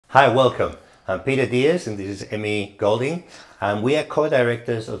Hi, welcome. I'm Peter Diaz and this is Emmy Golding, and we are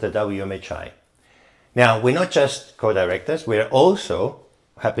co-directors of the WMHI. Now, we're not just co-directors, we're also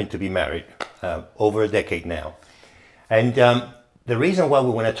happen to be married over a decade now. And the reason why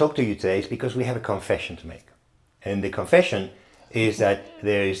we want to talk to you today is because we have a confession to make. And the confession is that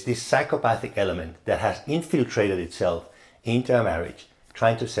there is this psychopathic element that has infiltrated itself into our marriage,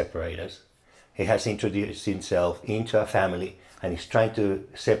 trying to separate us. It has introduced itself into our family, and it's trying to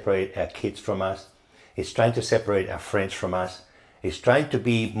separate our kids from us. It's trying to separate our friends from us. It's trying to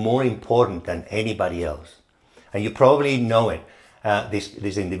be more important than anybody else. And you probably know it,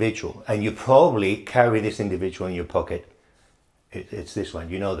 this individual, and you probably carry this individual in your pocket. It's this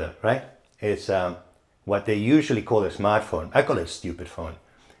one, you know that, right? It's what they usually call a smartphone. I call it a stupid phone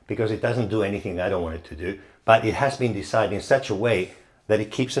because it doesn't do anything I don't want it to do, but it has been designed in such a way that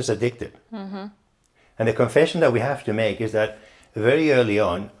it keeps us addicted. Mm-hmm. And the confession that we have to make is that very early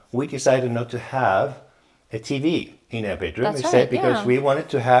on, we decided not to have a TV in our bedroom. Instead, because we wanted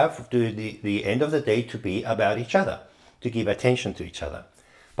to have the end of the day to be about each other, to give attention to each other.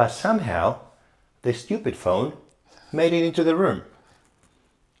 But somehow, the stupid phone made it into the room.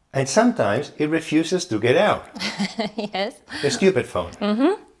 And sometimes it refuses to get out. Yes. The stupid phone.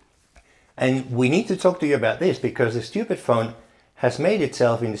 Mm-hmm. And we need to talk to you about this because the stupid phone has made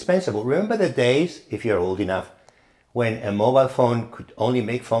itself indispensable. Remember the days, if you're old enough, when a mobile phone could only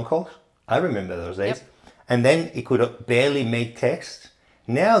make phone calls? I remember those days. Yep. And then it could barely make text.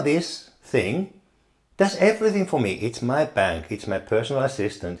 Now this thing does everything for me. It's my bank. It's my personal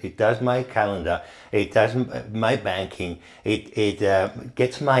assistant. It does my calendar. It does my banking. It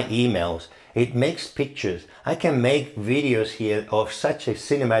gets my emails. It makes pictures. I can make videos here of such a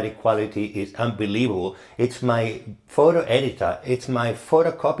cinematic quality. It's unbelievable. It's my photo editor. It's my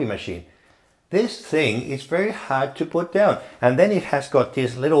photocopy machine. This thing is very hard to put down. And then it has got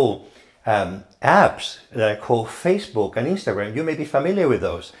these little apps that are called Facebook and Instagram. You may be familiar with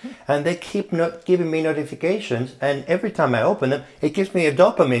those. And they keep not giving me notifications. And every time I open them, it gives me a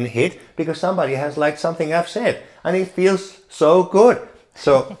dopamine hit because somebody has liked something I've said. And it feels so good.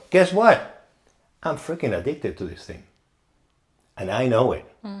 So guess what? I'm freaking addicted to this thing. And I know it.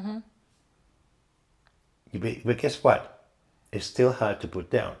 Mm-hmm. But guess what? It's still hard to put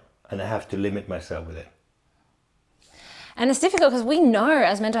down. And I have to limit myself with it. And it's difficult because we know,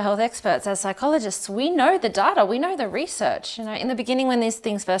 as mental health experts, as psychologists, we know the data, we know the research. You know, in the beginning when these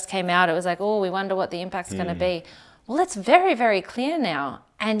things first came out, it was like, oh, we wonder what the impact's going to be. Well, it's very, very clear now.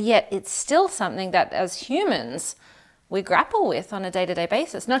 And yet it's still something that as humans, we grapple with on a day-to-day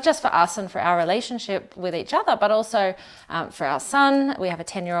basis, not just for us and for our relationship with each other, but also for our son. We have a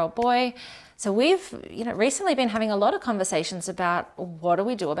 10-year-old boy. So we've, recently been having a lot of conversations about what do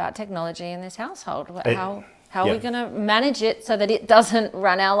we do about technology in this household? How are we going to manage it so that it doesn't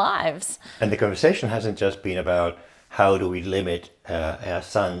run our lives? And the conversation hasn't just been about how do we limit our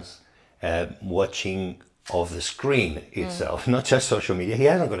son's watching of the screen itself, not just social media. He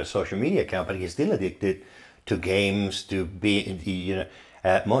hasn't got a social media account, but he's still addicted to games,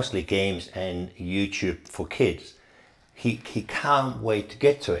 mostly games and YouTube for kids. He can't wait to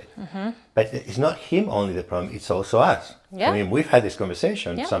get to it. Mm-hmm. But it's not him only the problem, it's also us. Yeah. I mean, we've had this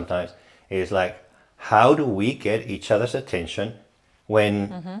conversation sometimes. It's like, how do we get each other's attention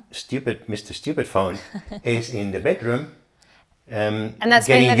when Mr. Stupid Phone is in the bedroom and that's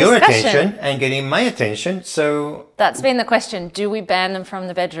getting your attention and getting my attention? So that's been the question. Do we ban them from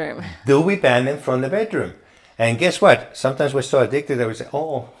the bedroom? Do we ban them from the bedroom? And guess what? Sometimes we're so addicted that we say,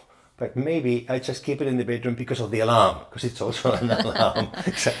 oh, but maybe I just keep it in the bedroom because of the alarm, because it's also an alarm.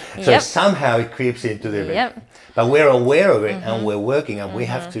 So somehow it creeps into the bedroom. Yep. But we're aware of it and we're working and we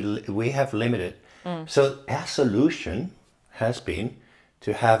have limited. So our solution has been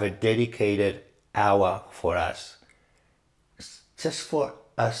to have a dedicated hour for us, just for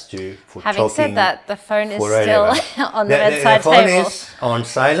us to, for Having talking. Said that, the phone is still on the bedside table. The phone is on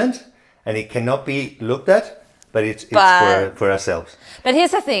silent and it cannot be looked at. But it's for ourselves. But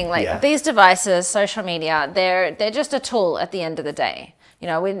here's the thing, these devices, social media, they're just a tool at the end of the day.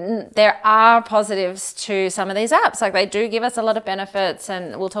 There are positives to some of these apps. Like they do give us a lot of benefits,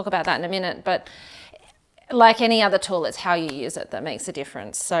 and we'll talk about that in a minute. But like any other tool, it's how you use it that makes a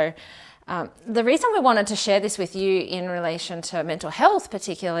difference. So the reason we wanted to share this with you in relation to mental health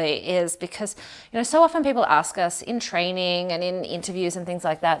particularly is because, so often people ask us in training and in interviews and things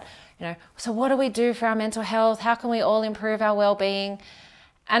like that, so what do we do for our mental health? How can we all improve our well-being?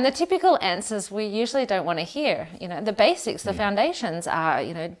 And the typical answers we usually don't want to hear. The basics, the foundations are,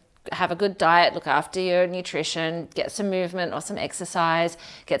 have a good diet, look after your nutrition, get some movement or some exercise,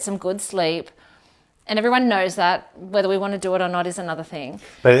 get some good sleep. And everyone knows that. Whether we want to do it or not is another thing.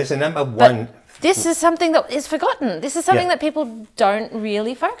 But it's the number one. This is something that is forgotten. This is something that people don't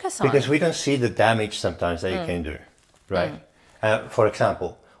really focus on. Because we don't see the damage sometimes that you can do, right? For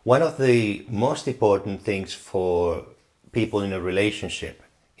example, one of the most important things for people in a relationship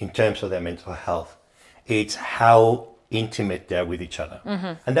in terms of their mental health, it's how intimate they are with each other.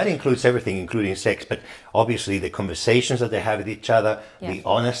 And that includes everything, including sex, but obviously the conversations that they have with each other, the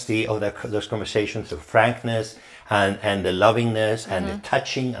honesty of those conversations, the frankness, and the lovingness, and the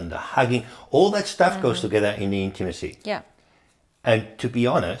touching, and the hugging, all that stuff goes together in the intimacy. Yeah. And to be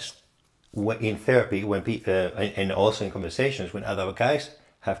honest, in therapy, when people, and also in conversations, when other guys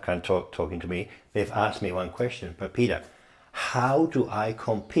have come talking to me, they've asked me one question, but Peter, how do I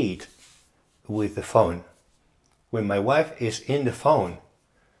compete with the phone? When my wife is in the phone,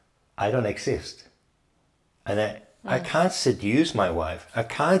 I don't exist. And I can't seduce my wife. I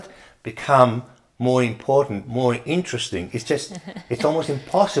can't become more important, more interesting. It's just, it's almost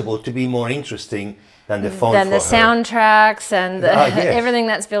impossible to be more interesting than the phone. Than the soundtracks and yes. everything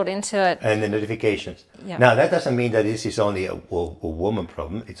that's built into it. And the notifications. Yeah. Now, that doesn't mean that this is only a woman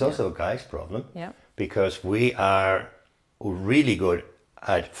problem. It's also a guy's problem. Yeah. Because we are really good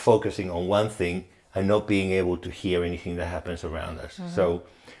at focusing on one thing and not being able to hear anything that happens around us. So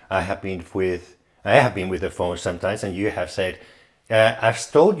I have been with the phone sometimes, and you have said, I've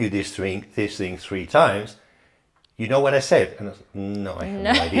told you this thing 3 times. You know what I said? And I said, no, I have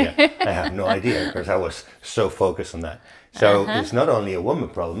no idea. I have no idea, because I was so focused on that. So it's not only a woman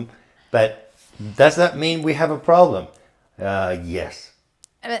problem, but does that mean we have a problem? Yes,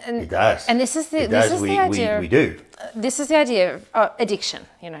 it does. And this is the idea. We do. This is the idea of addiction,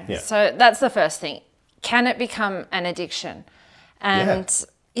 you know. Yeah. So that's the first thing. Can it become an addiction? And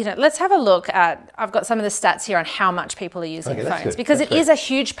you know, let's have a look at, I've got some of the stats here on how much people are using phones, because it is a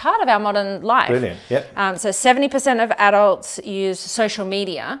huge part of our modern life. Brilliant, yep. So 70% of adults use social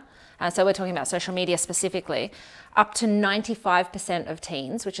media, so we're talking about social media specifically, up to 95% of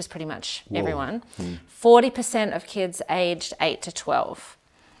teens, which is pretty much everyone, 40% of kids aged 8 to 12.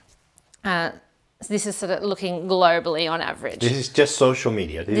 This is sort of looking globally on average. This is just social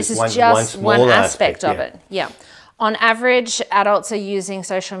media. This is just one aspect of it. Yeah. On average, adults are using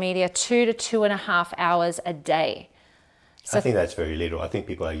social media 2 to 2.5 hours a day. So I think that's very little. I think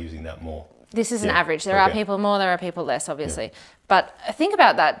people are using that more. This is an average. There are people more, there are people less, obviously. Yeah. But think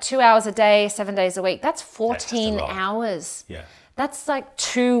about that. 2 hours a day, 7 days a week. That's 14 hours. Yeah. That's like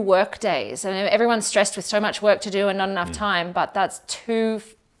 2 work days. I mean, everyone's stressed with so much work to do and not enough time, but that's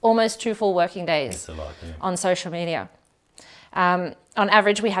almost 2 full working days on social media. On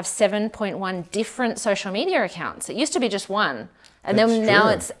average, we have 7.1 different social media accounts. It used to be just 1, and then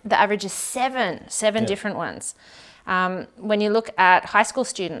now the average is 7 different ones. When you look at high school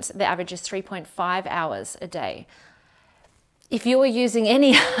students, the average is 3.5 hours a day. If you were using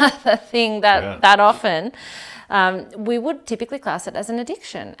any other thing that often, we would typically class it as an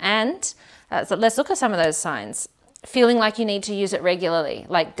addiction. And so let's look at some of those signs. Feeling like you need to use it regularly,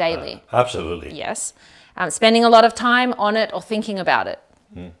 like daily. Absolutely. Yes. Spending a lot of time on it or thinking about it.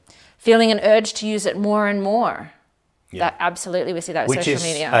 Feeling an urge to use it more and more. Yeah. That absolutely, we see that with social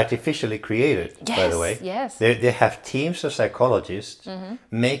media. Which is artificially created, by the way. Yes. They have teams of psychologists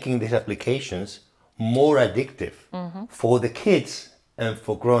making these applications more addictive for the kids and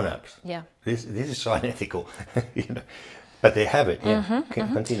for grown-ups. Yeah. This is so unethical, you know. But they have it. Yeah.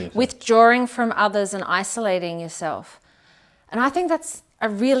 Continue. Withdrawing from others and isolating yourself. And I think that's a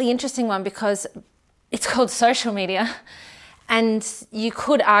really interesting one, because it's called social media. And you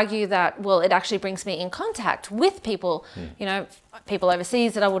could argue that, well, it actually brings me in contact with people, you know, people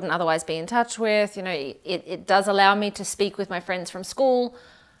overseas that I wouldn't otherwise be in touch with. You know, it does allow me to speak with my friends from school.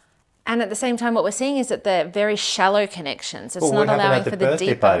 And at the same time, what we're seeing is that they're very shallow connections. It's not allowing for the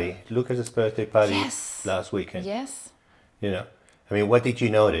deeper. Party? Lucas's birthday party last weekend. Yes. You know, I mean, what did you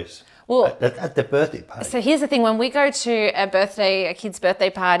notice? Well, at the birthday party. So here's the thing: when we go to a kid's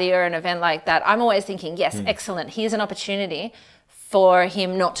birthday party or an event like that, I'm always thinking, yes, excellent. Here's an opportunity for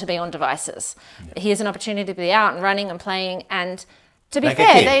him not to be on devices. Here's an opportunity to be out and running and playing. And to be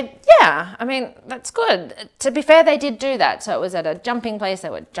fair, I mean, that's good. To be fair, they did do that. So it was at a jumping place. They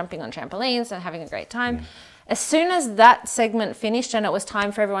were jumping on trampolines and having a great time. As soon as that segment finished and it was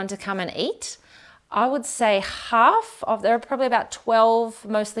time for everyone to come and eat, I would say there are probably about 12,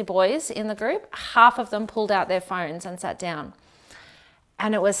 mostly boys in the group, half of them pulled out their phones and sat down.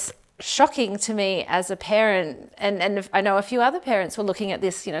 And it was shocking to me as a parent, and I know a few other parents were looking at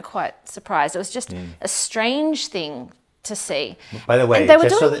this, you know, quite surprised. It was just a strange thing to see. By the way,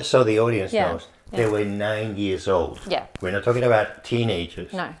 just so the audience knows, they were 9 years old. Yeah. We're not talking about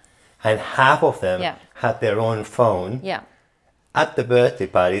teenagers. No. and half of them had their own phone at the birthday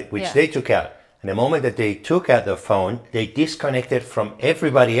party, which they took out. And the moment that they took out their phone, they disconnected from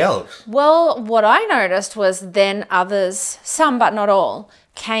everybody else. Well, what I noticed was then others, some but not all,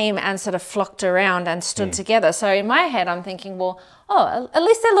 came and sort of flocked around and stood together. So in my head, I'm thinking, well, oh, at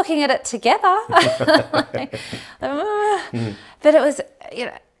least they're looking at it together. But it was, you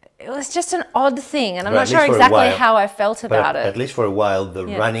know, it was just an odd thing, and I'm not sure exactly how I felt about it. At least for a while, the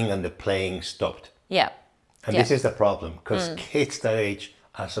running and the playing stopped. Yeah. And this is the problem, because kids that age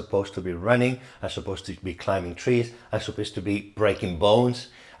are supposed to be running, are supposed to be climbing trees, are supposed to be breaking bones.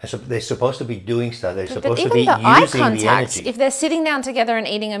 They're supposed to be doing stuff. They're supposed to be using the energy. If they're sitting down together and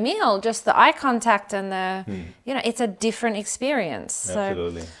eating a meal, just the eye contact and the, you know, it's a different experience.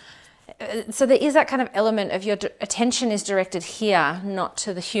 Absolutely. So there is that kind of element of your attention is directed here, not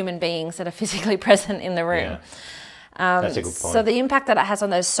to the human beings that are physically present in the room. Yeah. That's a good point. So the impact that it has on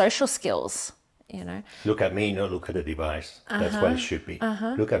those social skills, you know. Look at me, not look at the device. That's what it should be.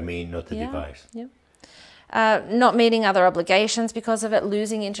 Look at me, not the device. Yeah. Not meeting other obligations because of it,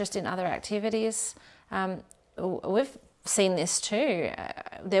 losing interest in other activities. We've seen this too.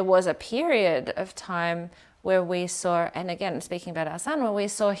 There was a period of time where we saw, and again, speaking about our son, where we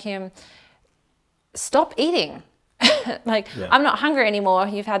saw him stop eating. Like, I'm not hungry anymore.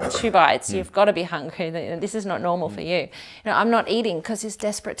 You've had 2 bites. You've got to be hungry. This is not normal for you. You know, I'm not eating because he's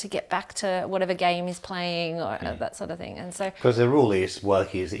desperate to get back to whatever game he's playing or that sort of thing. And so, because the rule is, while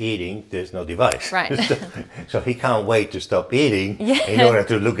he's eating, there's no device. Right. So he can't wait to stop eating in order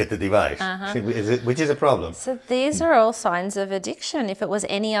to look at the device, which is a problem. So these are all signs of addiction. If it was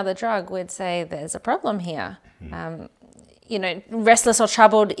any other drug, we'd say there's a problem here. You know, restless or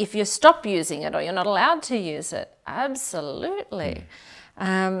troubled if you stop using it or you're not allowed to use it. Absolutely.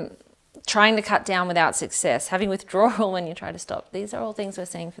 Trying to cut down without success, having withdrawal when you try to stop. These are all things we're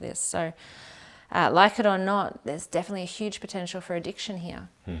seeing for this. So like it or not, there's definitely a huge potential for addiction here.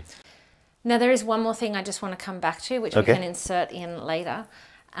 Now, there is one more thing I just want to come back to, which we can insert in later.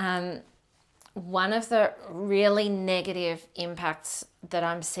 One of the really negative impacts that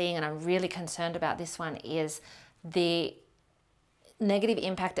I'm seeing, and I'm really concerned about this one, is the negative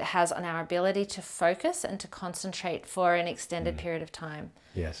impact it has on our ability to focus and to concentrate for an extended period of time.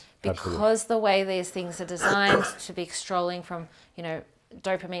 Yes, because the way these things are designed to be scrolling from, you know,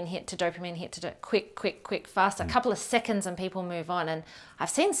 dopamine hit to dopamine hit to quick, fast, a couple of seconds and people move on. And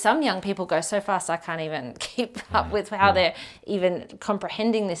I've seen some young people go so fast I can't even keep up with how they're even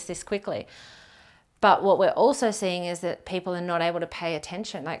comprehending this quickly. But what we're also seeing is that people are not able to pay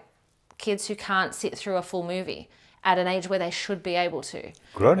attention, like kids who can't sit through a full movie at an age where they should be able to.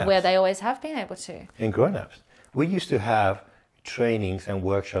 Grown-ups. Where they always have been able to. And grown-ups. We used to have trainings and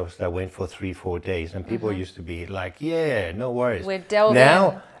workshops that went for 3-4 days, and people used to be like, yeah, no worries. We're delving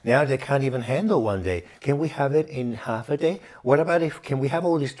in. Now they can't even handle one day. Can we have it in half a day? What about can we have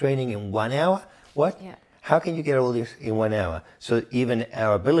all this training in 1 hour? What? Yeah. How can you get all this in 1 hour? So even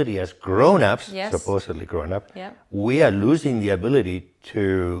our ability as grown-ups, supposedly grown-up, we are losing the ability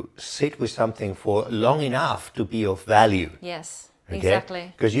to sit with something for long enough to be of value. Yes,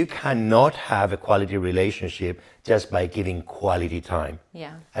 exactly. Because you cannot have a quality relationship just by giving quality time.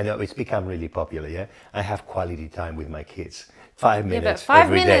 Yeah. I know it's become really popular, yeah? I have quality time with my kids. 5 minutes but 5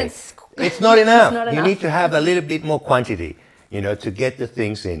 every minutes. day. It's not enough. It's not enough. You need to have a little bit more quantity, you know, to get the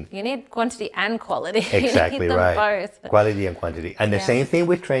things in. You need quantity and quality. Exactly, you need them right. both. Quality and quantity. And the same thing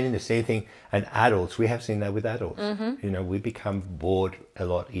with training, the same thing. And adults, we have seen that with adults. You know, we become bored a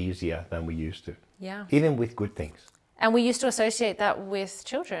lot easier than we used to. Yeah. Even with good things. And we used to associate that with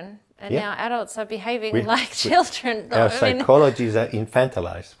children. And now adults are behaving like children. Our psychology is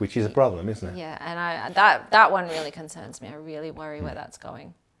infantilized, which is a problem, isn't it? Yeah, and that one really concerns me. I really worry where that's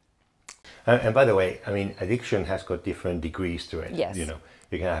going. And by the way, I mean, addiction has got different degrees to it. Yes. You know,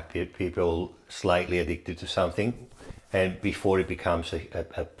 you can have people slightly addicted to something, and before it becomes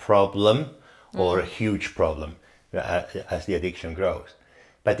a problem or a huge problem as the addiction grows.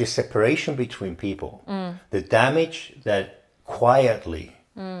 But the separation between people, the damage that quietly,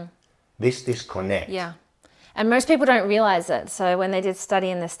 this disconnect. Yeah. And most people don't realize it. So when they did study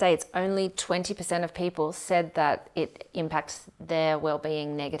in the States, only 20% of people said that it impacts their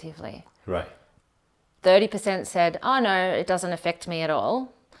well-being negatively. Right. 30% said, oh no, it doesn't affect me at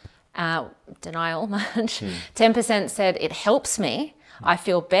all. Denial much. 10% said it helps me. I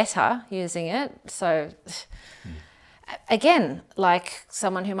feel better using it. So again, like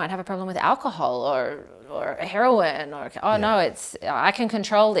someone who might have a problem with alcohol or heroin or, no, I can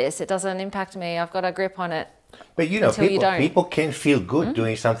control this. It doesn't impact me. I've got a grip on it. But you know, people can feel good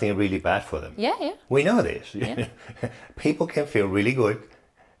doing something really bad for them. Yeah, yeah. We know this. Yeah. People can feel really good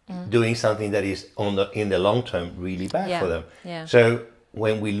doing something that is in the long term really bad for them. Yeah. So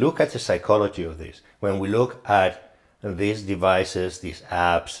when we look at the psychology of this, when we look at these devices, these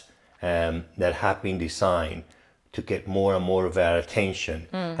apps that have been designed to get more and more of our attention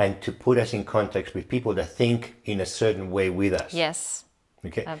and to put us in contact with people that think in a certain way with us. Yes.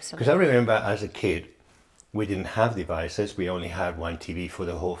 Okay. Absolutely. Because I remember as a kid, we didn't have devices. We only had one TV for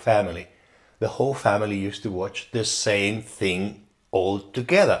the whole family. The whole family used to watch the same thing all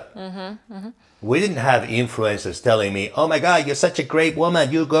together. We didn't have influencers telling me, "Oh my God, you're such a great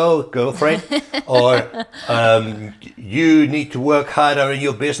woman. You go, girlfriend," or "You need to work harder in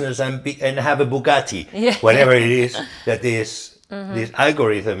your business and have a Bugatti." Whatever it is that these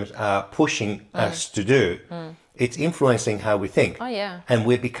algorithms are pushing us to do. It's influencing how we think. Oh, yeah. And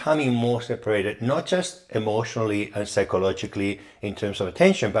we're becoming more separated, not just emotionally and psychologically in terms of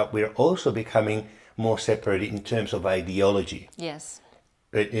attention, but we're also becoming more separated in terms of ideology. Yes.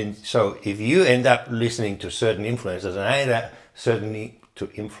 So if you end up listening to certain influencers, and I end up certainly to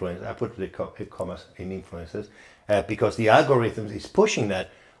influence, I put the commas in influencers, because the algorithm is pushing that,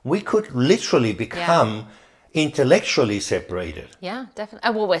 we could literally become intellectually separated. Yeah,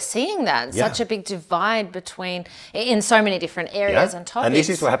 definitely. Well, we're seeing that. Such a big divide between, in so many different areas and topics. And this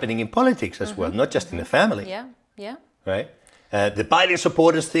is what's happening in politics as well, not just in the family. Yeah, yeah. Right? The Biden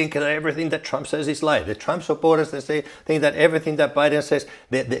supporters think that everything that Trump says is lie. The Trump supporters think that everything that Biden says,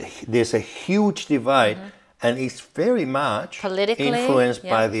 there's a huge divide, and it's very much politically influenced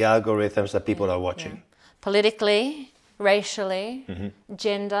by the algorithms that people are watching. Yeah. Politically, racially,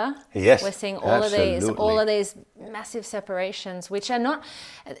 gender. Yes, we're seeing all of these massive separations, which are not.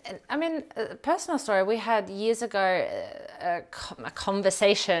 I mean, a personal story. We had years ago a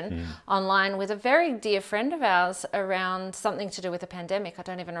conversation online with a very dear friend of ours around something to do with the pandemic. I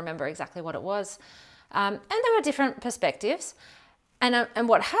don't even remember exactly what it was, and there were different perspectives. And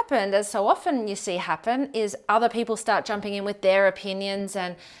what happened, as so often you see happen, is other people start jumping in with their opinions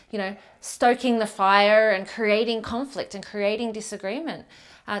and, stoking the fire and creating conflict and creating disagreement,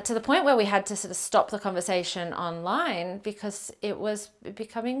 to the point where we had to sort of stop the conversation online because it was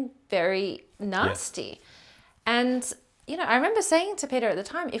becoming very nasty. And, I remember saying to Peter at the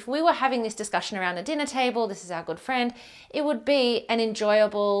time, if we were having this discussion around a dinner table, this is our good friend, it would be an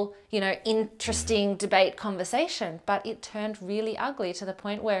enjoyable, interesting debate conversation. But it turned really ugly to the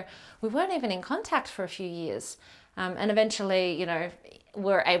point where we weren't even in contact for a few years. And eventually,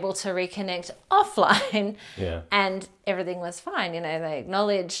 we're able to reconnect offline and everything was fine. They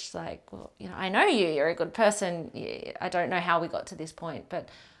acknowledged well, I know you're a good person. I don't know how we got to this point, but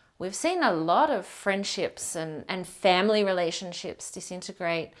we've seen a lot of friendships and family relationships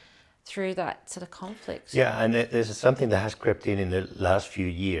disintegrate through that sort of conflict. Yeah, and there's something that has crept in the last few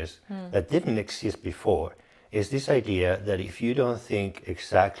years that didn't exist before, is this idea that if you don't think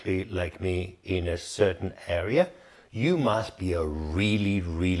exactly like me in a certain area, you must be a really,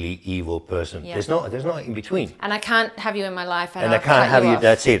 really evil person. Yeah. There's no in between. And I can't have you in my life and I can't have you,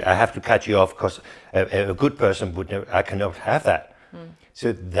 that's it. I have to cut you off because a good person would never, I cannot have that.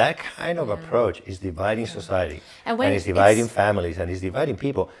 So that kind of approach is dividing society, and it's dividing families, and it's dividing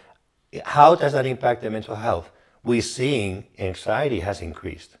people. How does that impact their mental health? We're seeing anxiety has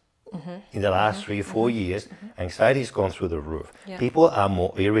increased. In the last 3 or 4 years, anxiety has gone through the roof. People are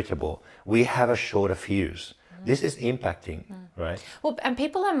more irritable. We have a shorter fuse. This is impacting, right? Well, and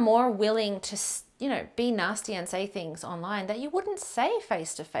people are more willing to, be nasty and say things online that you wouldn't say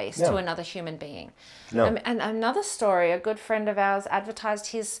face to face to another human being. No. And another story, a good friend of ours advertised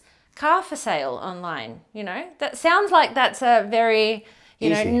his car for sale online. That sounds like that's a very,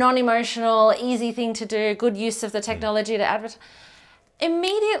 non-emotional, easy thing to do, good use of the technology to advertise.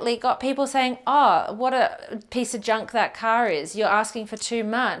 Immediately got people saying, "Oh, what a piece of junk that car is. You're asking for too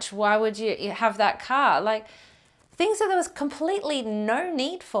much. Why would you have that car?" Things that there was completely no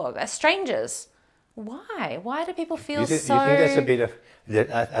need for. Strangers. Why? Why do people feel so... You think that's a bit of...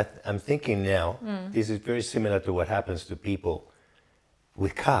 I'm thinking now, this is very similar to what happens to people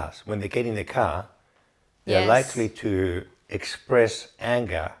with cars. When they get in the car, they're likely to express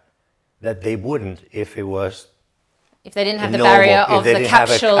anger that they wouldn't if it was... If they didn't have the barrier of the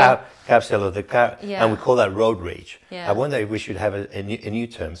capsule. Capsule of the car. Yeah. And we call that road rage. Yeah. I wonder if we should have a new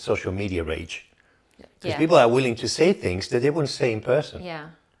term, social media rage. Because people are willing to say things that they wouldn't say in person. Yeah.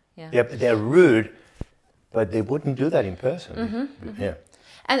 They're rude, but they wouldn't do that in person. Yeah.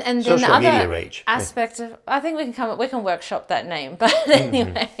 And then social the media other rage. aspect of, I think we can workshop that name, but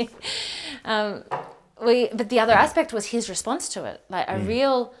anyway, but the other aspect was his response to it, a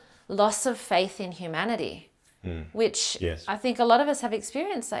real loss of faith in humanity, which I think a lot of us have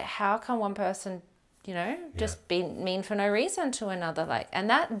experienced. How can one person you know, just be mean for no reason to another. Like, and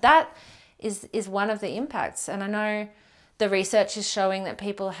that is one of the impacts. And I know the research is showing that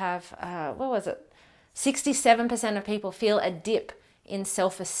people have, 67% of people feel a dip in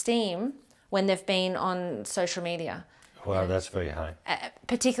self-esteem when they've been on social media. Wow, that's very high.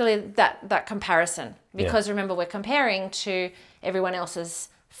 Particularly that comparison, because remember, we're comparing to everyone else's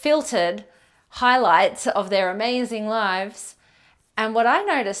filtered highlights of their amazing lives. And what I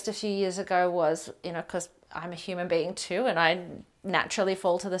noticed a few years ago was, you know, because I'm a human being too, and I naturally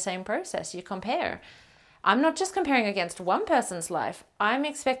fall to the same process. You compare. I'm not just comparing against one person's life. I'm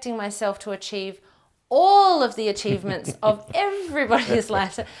expecting myself to achieve all of the achievements of everybody's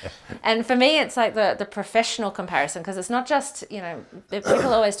life. And for me, it's like the professional comparison, because it's not just, you know,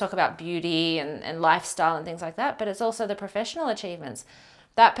 people always talk about beauty and lifestyle and things like that, but it's also the professional achievements.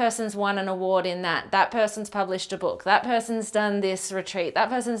 That person's won an award in that person's published a book, that person's done this retreat, that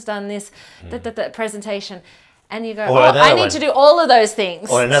person's done this that presentation. And you go, I need to do all of those things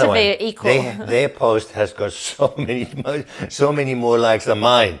to be equal. Their post has got so many more likes than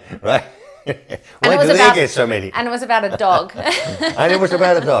mine, right? Why do they get so many? And it was about a dog. And it was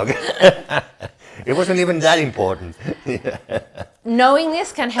about a dog. It wasn't even that important. Knowing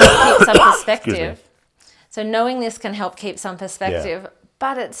this can help keep some perspective. So knowing this can help keep some perspective,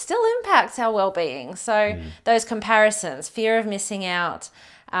 but it still impacts our well-being. So those comparisons, fear of missing out.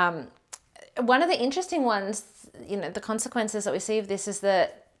 One of the interesting ones, you know, the consequences that we see of this is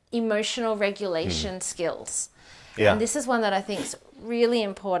the emotional regulation skills. Yeah. And this is one that I think is really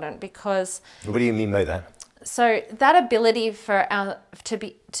important, because... What do you mean by that? So that ability for to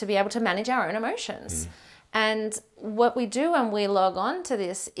be able to manage our own emotions. And what we do when we log on to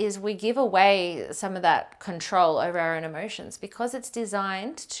this is we give away some of that control over our own emotions, because it's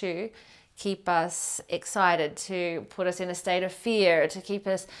designed to keep us excited, to put us in a state of fear, to keep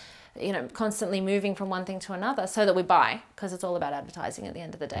us, you know, constantly moving from one thing to another, so that we buy, because it's all about advertising at the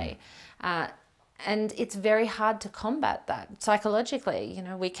end of the day. And it's very hard to combat that psychologically. You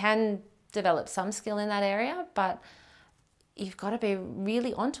know, we can develop some skill in that area, but you've got to be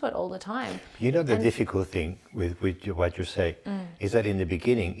really onto it all the time. You know, the difficult thing with what you say is that in the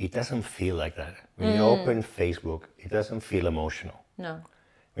beginning, it doesn't feel like that. When you open Facebook, it doesn't feel emotional. No.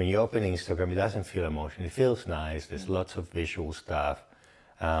 When you open Instagram, it doesn't feel emotional. It feels nice. There's lots of visual stuff.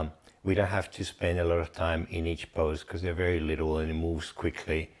 We don't have to spend a lot of time in each post, because they're very little and it moves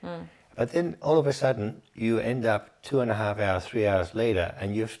quickly. But then all of a sudden, you end up 2.5 hours, 3 hours later,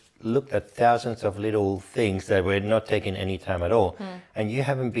 and you've looked at thousands of little things that were not taking any time at all. And you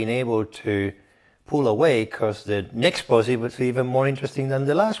haven't been able to pull away, because the next post was even more interesting than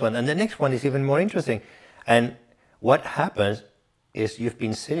the last one. And the next one is even more interesting. And what happens is you've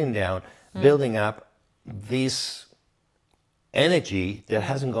been sitting down, building up this energy that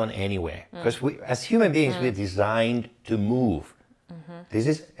hasn't gone anywhere. Because we, as human beings, we're designed to move. This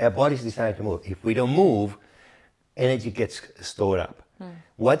is, our body's designed to move. If we don't move, energy gets stored up.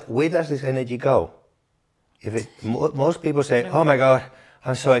 Where does this energy go? Most people say, oh my God,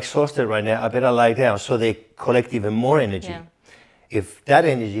 I'm so exhausted right now, I better lie down. So they collect even more energy. If that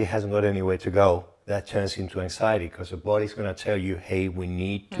energy hasn't got anywhere to go, that turns into anxiety, because the body's going to tell you, hey, we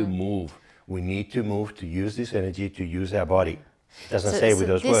need to move. We need to move to use this energy, to use our body. It doesn't say with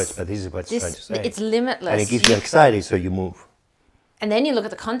those words, but this is what it's trying to say. It's limitless. And it keeps you excited, so you move. And then you look at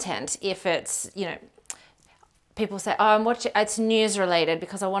the content. If it's, you know, people say, oh, I'm watching, it's news related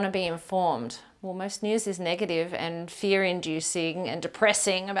because I want to be informed. Well, most news is negative and fear-inducing and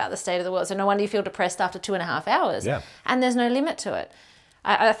depressing about the state of the world. So no wonder you feel depressed after 2.5 hours. And there's no limit to it.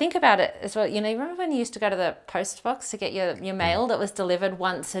 I think about it as well. You know, you remember when you used to go to the post box to get your mail that was delivered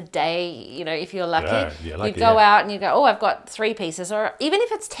once a day, you know, if you're lucky? You go out and you go, oh, I've got 3 pieces. Or even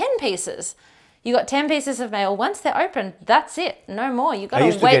if it's 10 pieces. You got 10 pieces of mail. Once they're open, that's it. No more. You got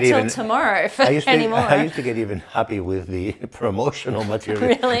to wait till tomorrow for any more. I used to get even happy with the promotional material.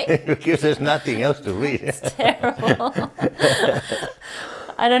 Really? Because there's nothing else to read. It's terrible.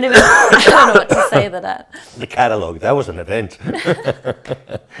 I don't know what to say to that. The catalog, that was an event.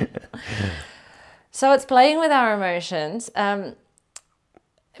 So it's playing with our emotions. But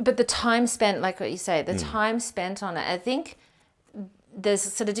the time spent, like what you say, the time spent on it, I think there's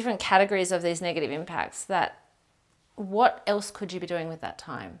sort of different categories of these negative impacts. That what else could you be doing with that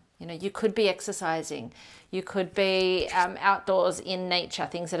time? You know, you could be exercising, you could be outdoors in nature,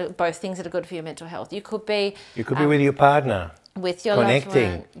 both things that are good for your mental health. You could be with your partner, with your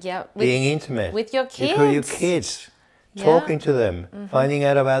connecting, being intimate, with your kids, talking to them, finding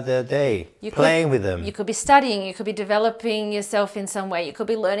out about their day, playing with them. You could be studying, you could be developing yourself in some way, you could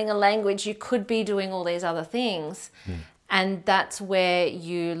be learning a language, you could be doing all these other things. And that's where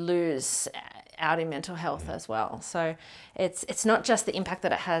you lose out in mental health as well. So it's not just the impact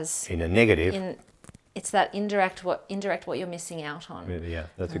that it has in a negative. It's that indirect what you're missing out on. Yeah,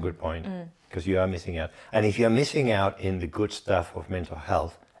 that's a good point, because you are missing out. And if you're missing out in the good stuff of mental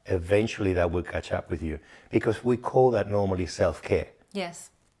health, eventually that will catch up with you, because we call that normally self-care. Yes.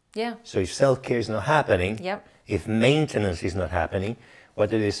 Yeah. So if self-care is not happening, Yep. if maintenance is not happening, what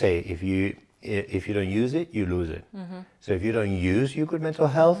do they say? If you don't use it, you lose it. So if you don't use your good mental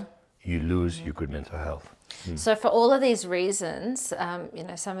health, you lose your good mental health. So for all of these reasons,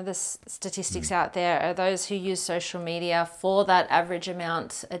 some of the statistics out there are those who use social media for that average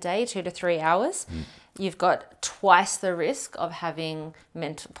amount a day, 2 to 3 hours. You've got twice the risk of having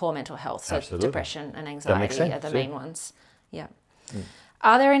poor mental health. So Absolutely. Depression and anxiety are the main ones. Yeah.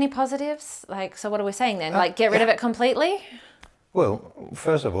 Are there any positives? So what are we saying then? Get rid of it completely? Well,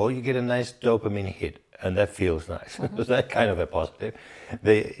 first of all, you get a nice dopamine hit, and that feels nice. So that's kind of a positive.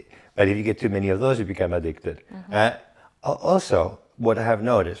 But if you get too many of those, you become addicted. Also, what I have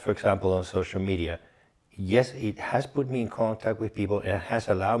noticed, for example, on social media, yes, it has put me in contact with people. It has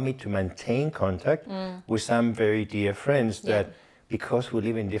allowed me to maintain contact with some very dear friends that, because we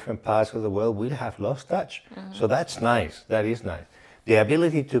live in different parts of the world, we have lost touch. So that's nice. That is nice. The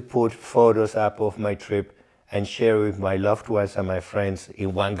ability to put photos up of my trip and share with my loved ones and my friends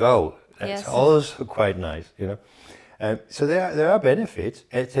in one go, that's also quite nice, So there are benefits.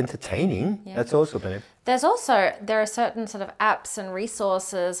 It's entertaining. Yeah. That's also benefit. There are certain sort of apps and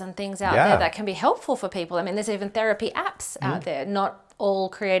resources and things out there that can be helpful for people. I mean, there's even therapy apps out there, not all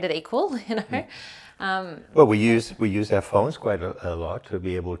created equal, Well, we use our phones quite a lot to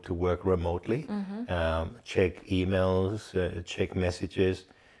be able to work remotely, check emails, check messages,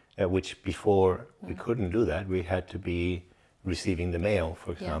 which before we couldn't do that. We had to be receiving the mail,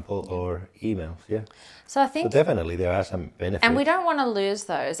 for example, or emails. Yeah. So I think definitely there are some benefits. And we don't want to lose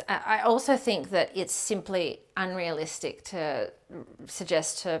those. I also think that it's simply unrealistic to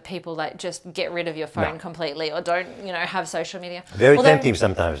suggest to people just get rid of your phone completely, or don't, have social media. Very tempting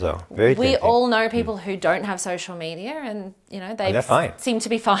sometimes, though. Very tempting. We all know people who don't have social media, and they fine. seem to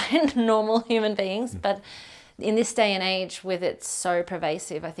be fine, normal human beings. But in this day and age, with it so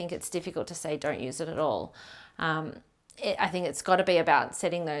pervasive, I think it's difficult to say don't use it at all. I think it's got to be about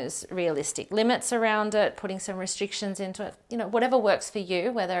setting those realistic limits around it, putting some restrictions into it, whatever works for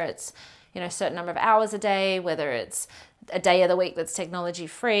you, whether it's, a certain number of hours a day, whether it's a day of the week that's technology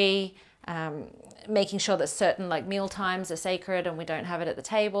free, making sure that certain meal times are sacred and we don't have it at the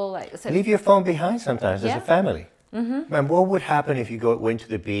table. Leave your phone behind sometimes as a family. And what would happen if you went to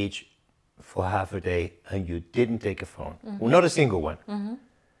the beach for half a day and you didn't take a phone? Well, not a single one.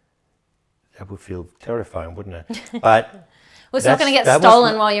 That would feel terrifying, wouldn't it? But it's not going to get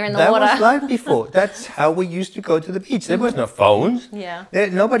stolen while you're in the water. That was life before. That's how we used to go to the beach. There was no phones. Yeah.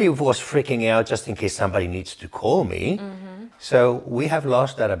 Nobody was freaking out just in case somebody needs to call me. So we have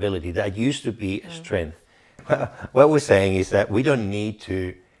lost that ability. That used to be a strength. What we're saying is that we don't need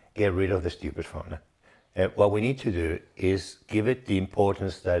to get rid of the stupid phone. What we need to do is give it the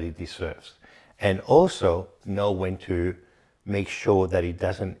importance that it deserves. And also know when to make sure that it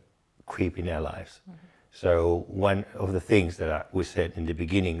doesn't creep in our lives. So one of the things that we said in the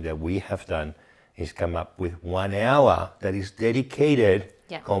beginning that we have done is come up with 1 hour that is dedicated,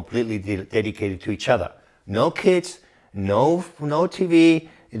 completely dedicated to each other. No kids, no TV.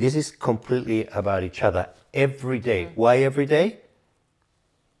 This is completely about each other every day. Why every day?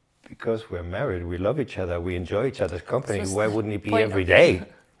 Because we're married, we love each other, we enjoy each other's company. Why wouldn't it be every day?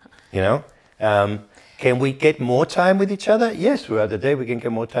 Can we get more time with each other? Yes, throughout the day we can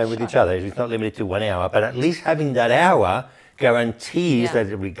get more time with each other. It's not limited to 1 hour, but at least having that hour guarantees that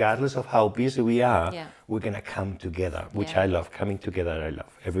regardless of how busy we are, we're going to come together, which I love. Coming together, I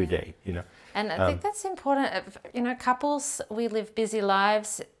love every day, And I think that's important. Couples, we live busy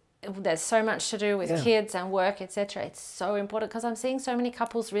lives. There's so much to do with kids and work, etc. It's so important because I'm seeing so many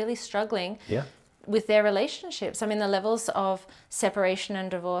couples really struggling with their relationships. I mean, the levels of separation and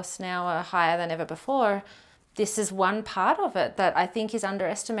divorce now are higher than ever before. This is one part of it that I think is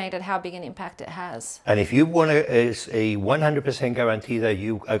underestimated how big an impact it has. And if you want a 100% guarantee that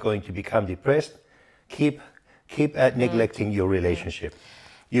you are going to become depressed, keep neglecting your relationship.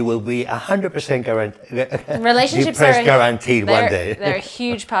 You will be 100% guaranteed one day. They're a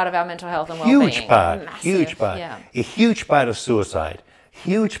huge part of our mental health and well-being. Huge part. Yeah. A huge part of suicide.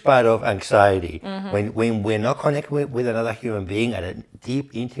 Huge part of anxiety. When we're not connected with another human being at a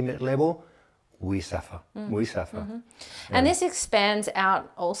deep, intimate level, we suffer. We suffer. And this expands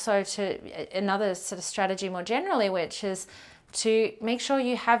out also to another sort of strategy more generally, which is to make sure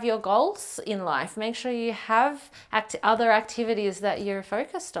you have your goals in life. Make sure you have other activities that you're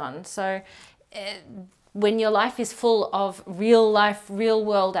focused on. So when your life is full of real life, real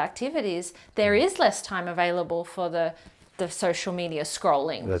world activities, there is less time available for the social media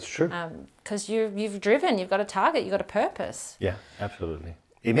scrolling. That's true. Because you've driven, you've got a target, you've got a purpose. Yeah, absolutely.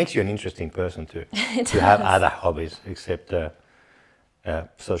 It makes you an interesting person too, to have other hobbies except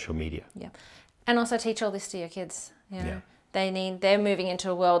social media. Yeah. And also teach all this to your kids. You know? Yeah. They're moving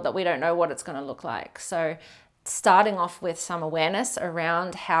into a world that we don't know what it's going to look like. So starting off with some awareness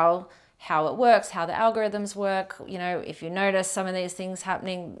around how it works, how the algorithms work. You know, if you notice some of these things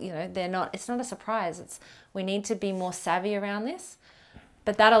happening, you know, it's not a surprise. We need to be more savvy around this.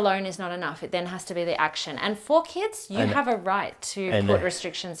 But that alone is not enough. It then has to be the action. And for kids, you have a right to put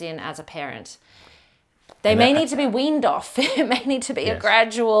restrictions in as a parent. They may need to be weaned off. It may need to be a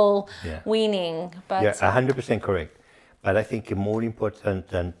gradual weaning. But yeah, 100% correct. But I think more important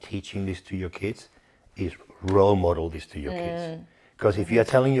than teaching this to your kids is role model this to your kids. Because if you're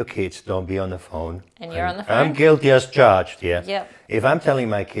telling your kids, don't be on the phone. And you're on the phone. I'm guilty as charged, yeah. Yep. If I'm telling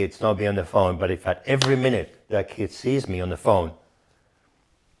my kids, don't be on the phone, but if at every minute that kid sees me on the phone,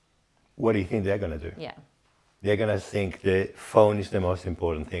 what do you think they're going to do? Yeah. They're going to think the phone is the most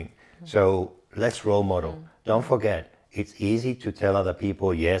important thing. So let's role model. Don't forget, it's easy to tell other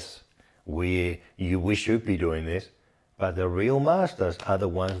people, yes, we should be doing this, but the real masters are the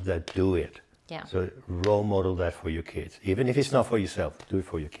ones that do it. Yeah. So role model that for your kids. Even if it's not for yourself, do it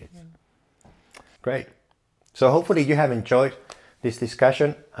for your kids. Great. So hopefully you have enjoyed this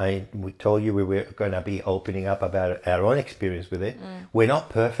discussion. We told you we were going to be opening up about our own experience with it. We're not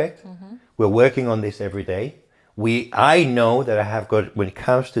perfect. We're working on this every day. I know that I have got, when it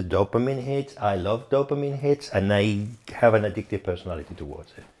comes to dopamine hits, I love dopamine hits and I have an addictive personality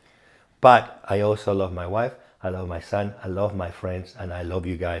towards it. But I also love my wife, I love my son, I love my friends, and I love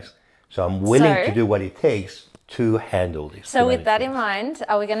you guys. So I'm willing to do what it takes to handle this. So with that in mind,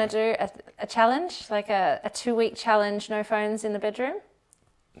 are we going to do a challenge, like a 2-week challenge, no phones in the bedroom?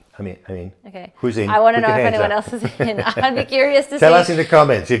 I mean, okay. Who's in? I want to Put know your if hands anyone up. else is in. I'd be curious to see. Tell us in the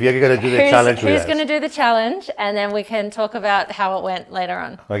comments if you're going to do the challenge with us. Who's going to do the challenge, and then we can talk about how it went later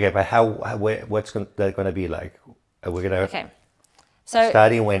on. Okay, but what's that going to be like? Are we going to... Okay. So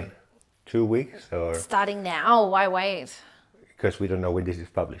starting when? 2 weeks? Or starting now. Why wait? Because we don't know when this is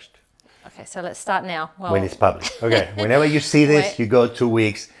published. Okay, so let's start now. Well, when it's published. Okay, whenever you see this, you go 2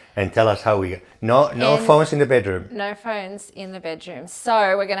 weeks and tell us how we go. No phones in the bedroom. No phones in the bedroom.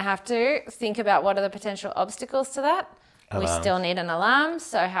 So we're going to have to think about what are the potential obstacles to that. Alarms. We still need an alarm.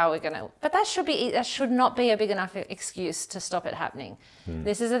 So how are we going to... But that should not be a big enough excuse to stop it happening.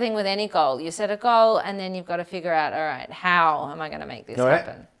 This is the thing with any goal. You set a goal and then you've got to figure out, all right, how am I going to make this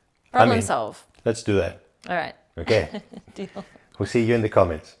happen? Problem solve. Let's do that. All right. Okay. Deal. We'll see you in the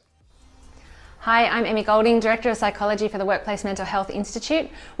comments. Hi, I'm Emmy Golding, Director of Psychology for the Workplace Mental Health Institute.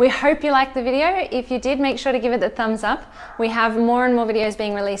 We hope you liked the video. If you did, make sure to give it the thumbs up. We have more and more videos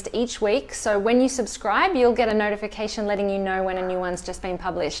being released each week, so when you subscribe, you'll get a notification letting you know when a new one's just been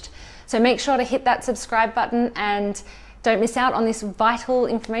published. So make sure to hit that subscribe button and don't miss out on this vital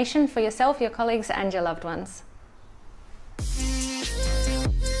information for yourself, your colleagues, and your loved ones.